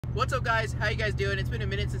What's up, guys? How you guys doing? It's been a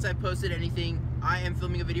minute since I posted anything. I am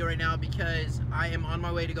filming a video right now because I am on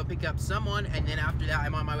my way to go pick up someone, and then after that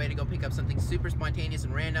I'm on my way to go pick up something super spontaneous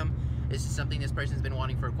and random. This is something this person's been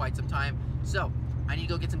wanting for quite some time, so I need to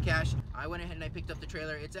go get some cash. I went ahead and I picked up the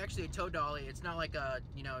trailer. It's actually a tow dolly. It's not like a,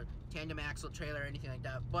 tandem axle trailer or anything like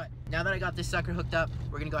that, but now that I got this sucker hooked up,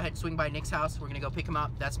 we're gonna go ahead and swing by Nick's house. We're gonna go pick him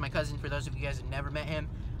up. That's my cousin, for those of you guys that never met him.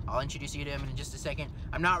 I'll introduce you to him in just a second.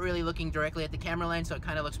 I'm not really looking directly at the camera lens, so it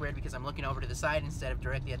kind of looks weird because I'm looking over to the side instead of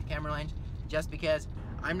directly at the camera lens, just because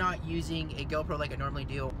I'm not using a GoPro like I normally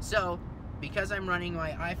do. So, because I'm running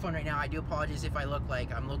my iPhone right now, I do apologize if I look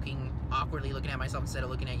like I'm looking awkwardly looking at myself instead of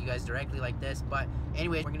looking at you guys directly like this. But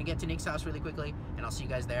anyway, we're gonna get to Nick's house really quickly, and I'll see you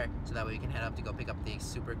guys there, so that way we can head up to go pick up the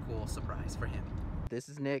super cool surprise for him. This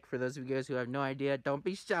is Nick. For those of you guys who have no idea, don't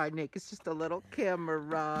be shy, Nick. It's just a little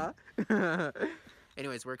camera.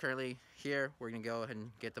 Anyways, we're currently here. We're gonna go ahead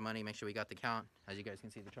and get the money, make sure we got the count. As you guys can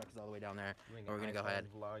see, the truck is all the way down there. And we're gonna go ahead.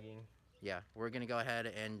 Vlogging. Yeah, we're gonna go ahead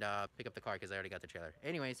and pick up the car because I already got the trailer.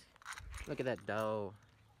 Anyways, look at that dough.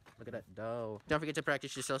 Look at that dough. Don't forget to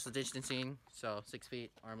practice your social distancing. So 6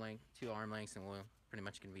 feet, arm length, 2 arm lengths, and we're pretty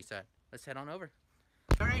much gonna be set. Let's head on over.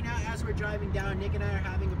 All right, now as we're driving down, Nick and I are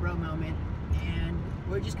having a bro moment, and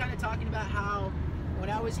we're just kind of talking about how when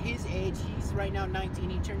I was his age, he's right now 19,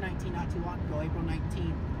 he turned 19 not too long ago, April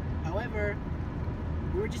 19th. However,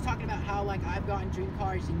 we were just talking about how like I've gotten dream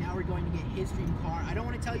cars and now we're going to get his dream car. I don't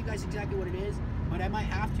want to tell you guys exactly what it is, but I might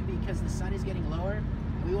have to because the sun is getting lower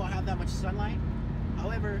and we won't have that much sunlight.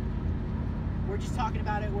 However, we're just talking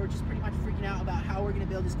about it. We're just pretty much freaking out about how we're going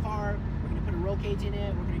to build his car. We're going to put a roll cage in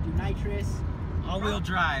it. We're going to do nitrous. All-wheel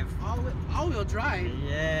drive. All-wheel drive?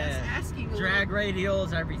 Yeah. That's asking a Drag little...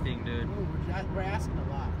 radials, everything, dude. Ooh, we're asking a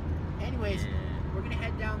lot. Anyways, we're going to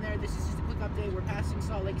head down there. This is just a quick update. We're passing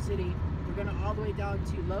Salt Lake City. We're going to all the way down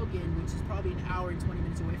to Logan, which is probably an hour and 20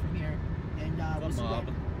 minutes away from here. And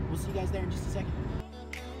we'll see you guys there in just a second.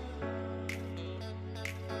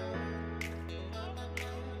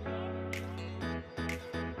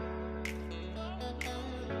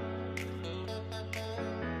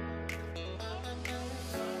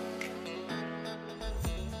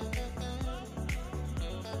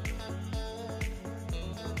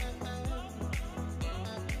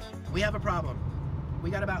 We have a problem. We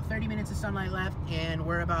got about 30 minutes of sunlight left and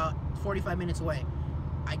we're about 45 minutes away.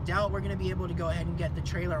 I doubt we're gonna be able to go ahead and get the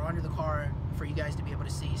trailer under the car for you guys to be able to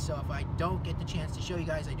see. So if I don't get the chance to show you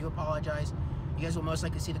guys, I do apologize. You guys will most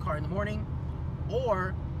likely see the car in the morning,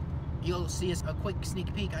 or you'll see us a quick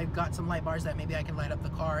sneak peek. I've got some light bars that maybe I can light up the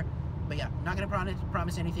car. But yeah, I'm not gonna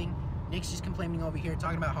promise anything. Nick's just complaining over here,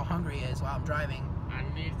 talking about how hungry he is while I'm driving. I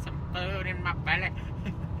need some food in my belly.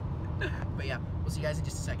 But yeah, we'll see you guys in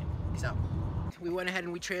just a second. Peace out. We went ahead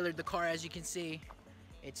and we trailered the car, as you can see.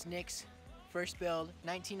 It's Nick's first build,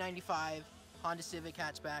 1995 Honda Civic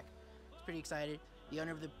hatchback. It's pretty excited.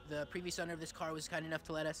 The previous owner of this car was kind enough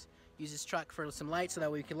to let us use his truck for some light so that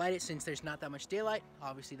way we can light it, since there's not that much daylight.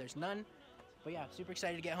 Obviously there's none. But yeah, super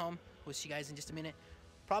excited to get home. We'll see you guys in just a minute.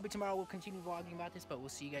 Probably tomorrow we'll continue vlogging about this, but we'll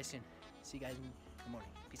see you guys soon. See you guys in the morning.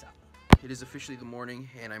 Peace out. It is officially the morning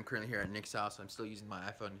and I'm currently here at Nick's house. I'm still using my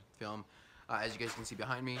iPhone to film. As you guys can see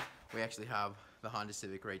behind me, we actually have the Honda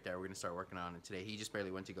Civic right there. We're going to start working on it today. He just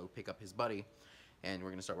barely went to go pick up his buddy, and we're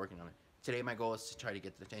going to start working on it. Today my goal is to try to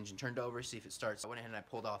get the engine turned over, see if it starts. I went ahead and I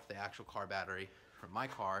pulled off the actual car battery from my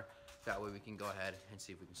car. That way we can go ahead and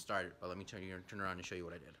see if we can start it. But let me turn around and show you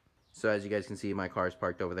what I did. So as you guys can see, my car is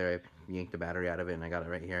parked over there. I yanked the battery out of it and I got it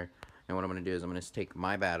right here. And what I'm going to do is I'm going to take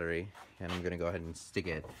my battery and I'm going to go ahead and stick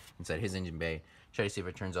it inside his engine bay. Try to see if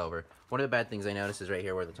it turns over. One of the bad things I noticed is right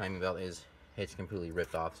here where the timing belt is. It's completely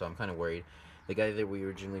ripped off, so I'm kind of worried. The guy that we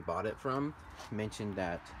originally bought it from mentioned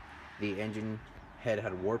that the engine head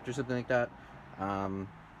had warped or something like that, and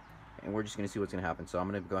we're just going to see what's going to happen. So I'm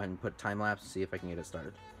going to go ahead and put time lapse, see if I can get it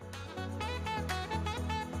started.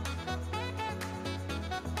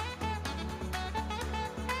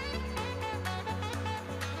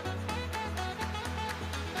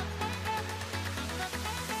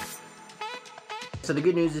 So the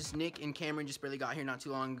good news is Nick and Cameron just barely got here not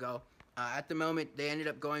too long ago. At the moment, they ended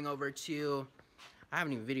up going over to... I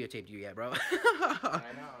haven't even videotaped you yet, bro. I know,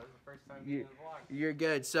 it was the first time in the vlog. You're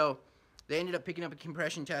good. So they ended up picking up a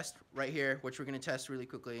compression test right here, which we're going to test really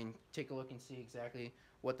quickly and take a look and see exactly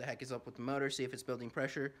what the heck is up with the motor, see if it's building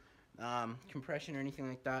pressure, compression or anything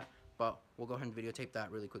like that. But we'll go ahead and videotape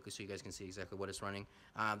that really quickly so you guys can see exactly what it's running.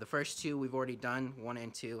 The first two we've already done, 1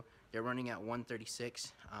 and 2. They're running at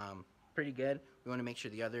 136. Pretty good. We want to make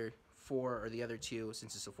sure the other 4 or the other 2,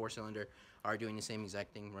 since it's a 4-cylinder, are doing the same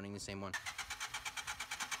exact thing, running the same one.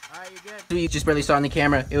 Alright, you're good. You just barely saw on the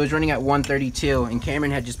camera, it was running at 132, and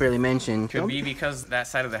Cameron had just barely mentioned. Could be because that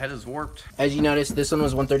side of the head is warped. As you noticed, this one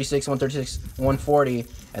was 136, 140,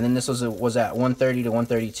 and then this was at 130 to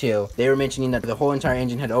 132. They were mentioning that the whole entire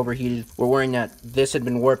engine had overheated. We're worrying that this had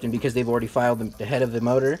been warped, and because they've already filed the head of the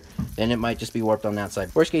motor, then it might just be warped on that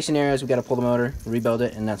side. Worst case scenario is we got to pull the motor, rebuild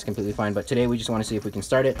it, and that's completely fine. But today we just want to see if we can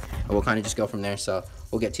start it, and we'll kind of just go from there. So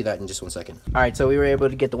we'll get to that in just 1 second. All right, so we were able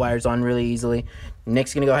to get the wires on really easily.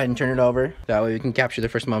 Nick's gonna go ahead and turn it over. That way we can capture the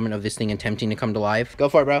first moment of this thing attempting to come to life. Go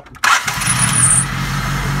for it, bro.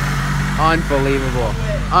 Unbelievable.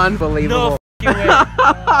 Unbelievable. No way.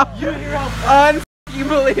 You hear how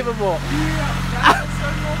Unbelievable.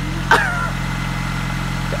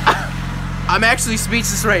 I'm actually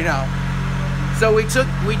speechless right now. So we took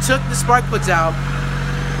the spark plugs out.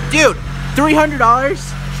 Dude, $300?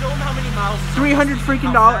 Show them how many miles. $300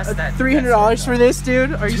 freaking dollars. $300 for this,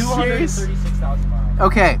 dude? Are you serious? 236,000 miles.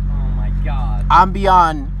 Okay. Oh my god. I'm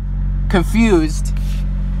beyond confused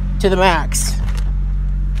to the max.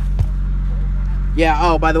 Yeah,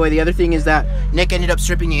 oh, by the way, the other thing is that Nick ended up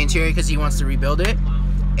stripping the interior because he wants to rebuild it.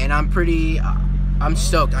 And I'm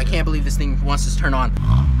stoked. I can't believe this thing wants to turn on.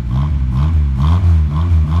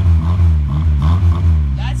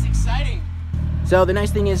 That's exciting. So the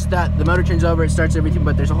nice thing is that the motor turns over, it starts everything,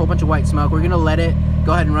 but there's a whole bunch of white smoke. We're gonna let it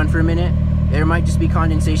go ahead and run for a minute. There might just be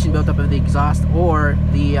condensation built up of the exhaust, or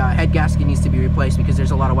the head gasket needs to be replaced because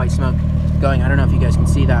there's a lot of white smoke going. I don't know if you guys can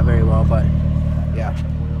see that very well, but yeah.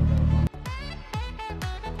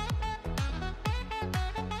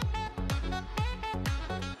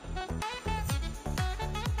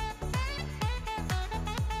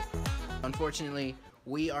 Unfortunately,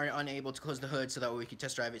 we are unable to close the hood so that way we can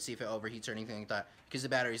test drive it, see if it overheats or anything like that, because the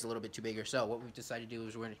battery is a little bit too bigger. So what we've decided to do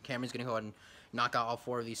is Cameron's going to go ahead and knock out all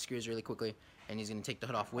 4 of these screws really quickly, and he's going to take the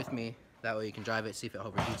hood off with me. That way you can drive it, see if it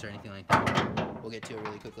overheats or anything like that. We'll get to it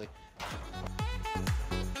really quickly.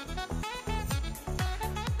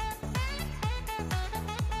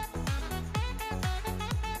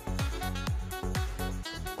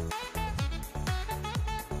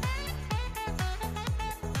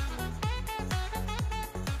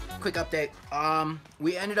 Quick update.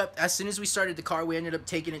 We ended up, as soon as we started the car, we ended up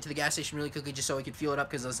taking it to the gas station really quickly just so we could fuel it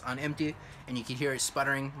up because it was on empty and you could hear it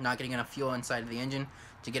sputtering, not getting enough fuel inside of the engine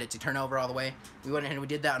to get it to turn over all the way. We went ahead and we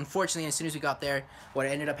did that. Unfortunately, as soon as we got there, what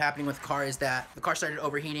ended up happening with the car is that the car started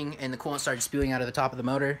overheating and the coolant started spewing out of the top of the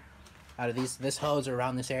motor, out of this hose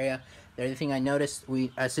around this area. The other thing I noticed,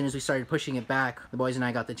 as soon as we started pushing it back, the boys and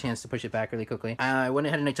I got the chance to push it back really quickly. I went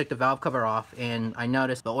ahead and I took the valve cover off, and I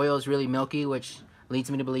noticed the oil is really milky, which leads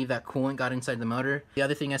me to believe that coolant got inside the motor. The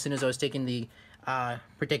other thing, as soon as I was taking the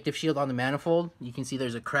protective shield on the manifold, you can see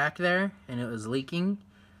there's a crack there, and it was leaking.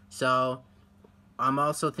 So I'm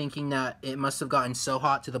also thinking that it must have gotten so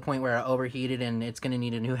hot to the point where it overheated, and it's going to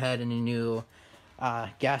need a new head and a new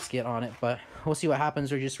gasket on it. But we'll see what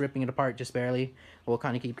happens. We're just ripping it apart just barely. We'll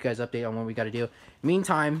kind of keep you guys updated on what we got to do.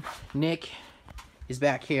 Meantime, Nick is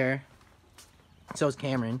back here. So is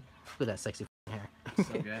Cameron. Look at that sexy hair.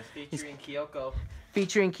 So good. Featuring Kyoko.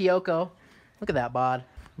 Featuring Kyoko. Look at that bod.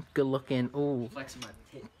 Good looking. Ooh. Flexing my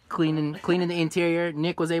tit. Cleaning the interior.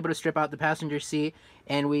 Nick was able to strip out the passenger seat,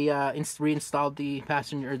 and we reinstalled the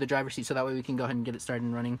driver's seat so that way we can go ahead and get it started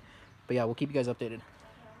and running. But yeah, we'll keep you guys updated.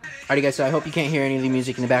 Alrighty guys, so I hope you can't hear any of the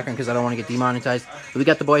music in the background because I don't want to get demonetized. But we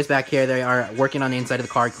got the boys back here. They are working on the inside of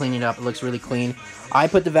the car, cleaning it up. It looks really clean. I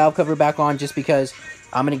put the valve cover back on just because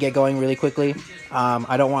I'm going to get going really quickly.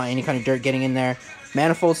 I don't want any kind of dirt getting in there.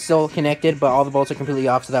 Manifold's still connected, but all the bolts are completely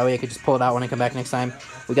off, so that way I could just pull it out when I come back next time.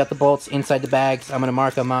 We got the bolts inside the bags. I'm going to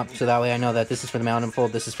mark them up, so that way I know that this is for the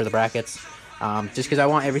manifold, this is for the brackets. Just because I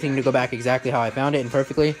want everything to go back exactly how I found it and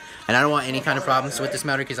perfectly. And I don't want any kind of problems with this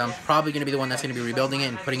motor because I'm probably going to be the one that's going to be rebuilding it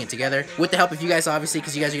and putting it together. With the help of you guys, obviously,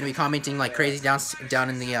 because you guys are going to be commenting like crazy down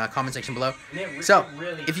in the comment section below. So,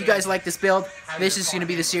 if you guys like this build, this is going to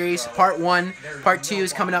be the series. Part 1. Part 2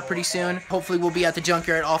 is coming up pretty soon. Hopefully we'll be at the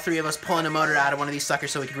junkyard, all 3 of us pulling a motor out of one of these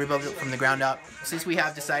suckers so we can rebuild it from the ground up. Since we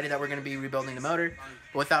have decided that we're going to be rebuilding the motor,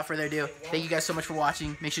 but without further ado, thank you guys so much for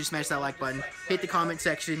watching. Make sure you smash that like button. Hit the comment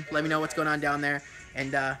section. Let me know what's going on down there.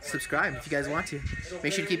 And subscribe if you guys want to.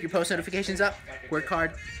 Make sure to keep your post notifications up. Work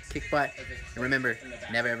hard, kick butt, and remember,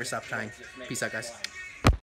 never ever stop trying. Peace out, guys.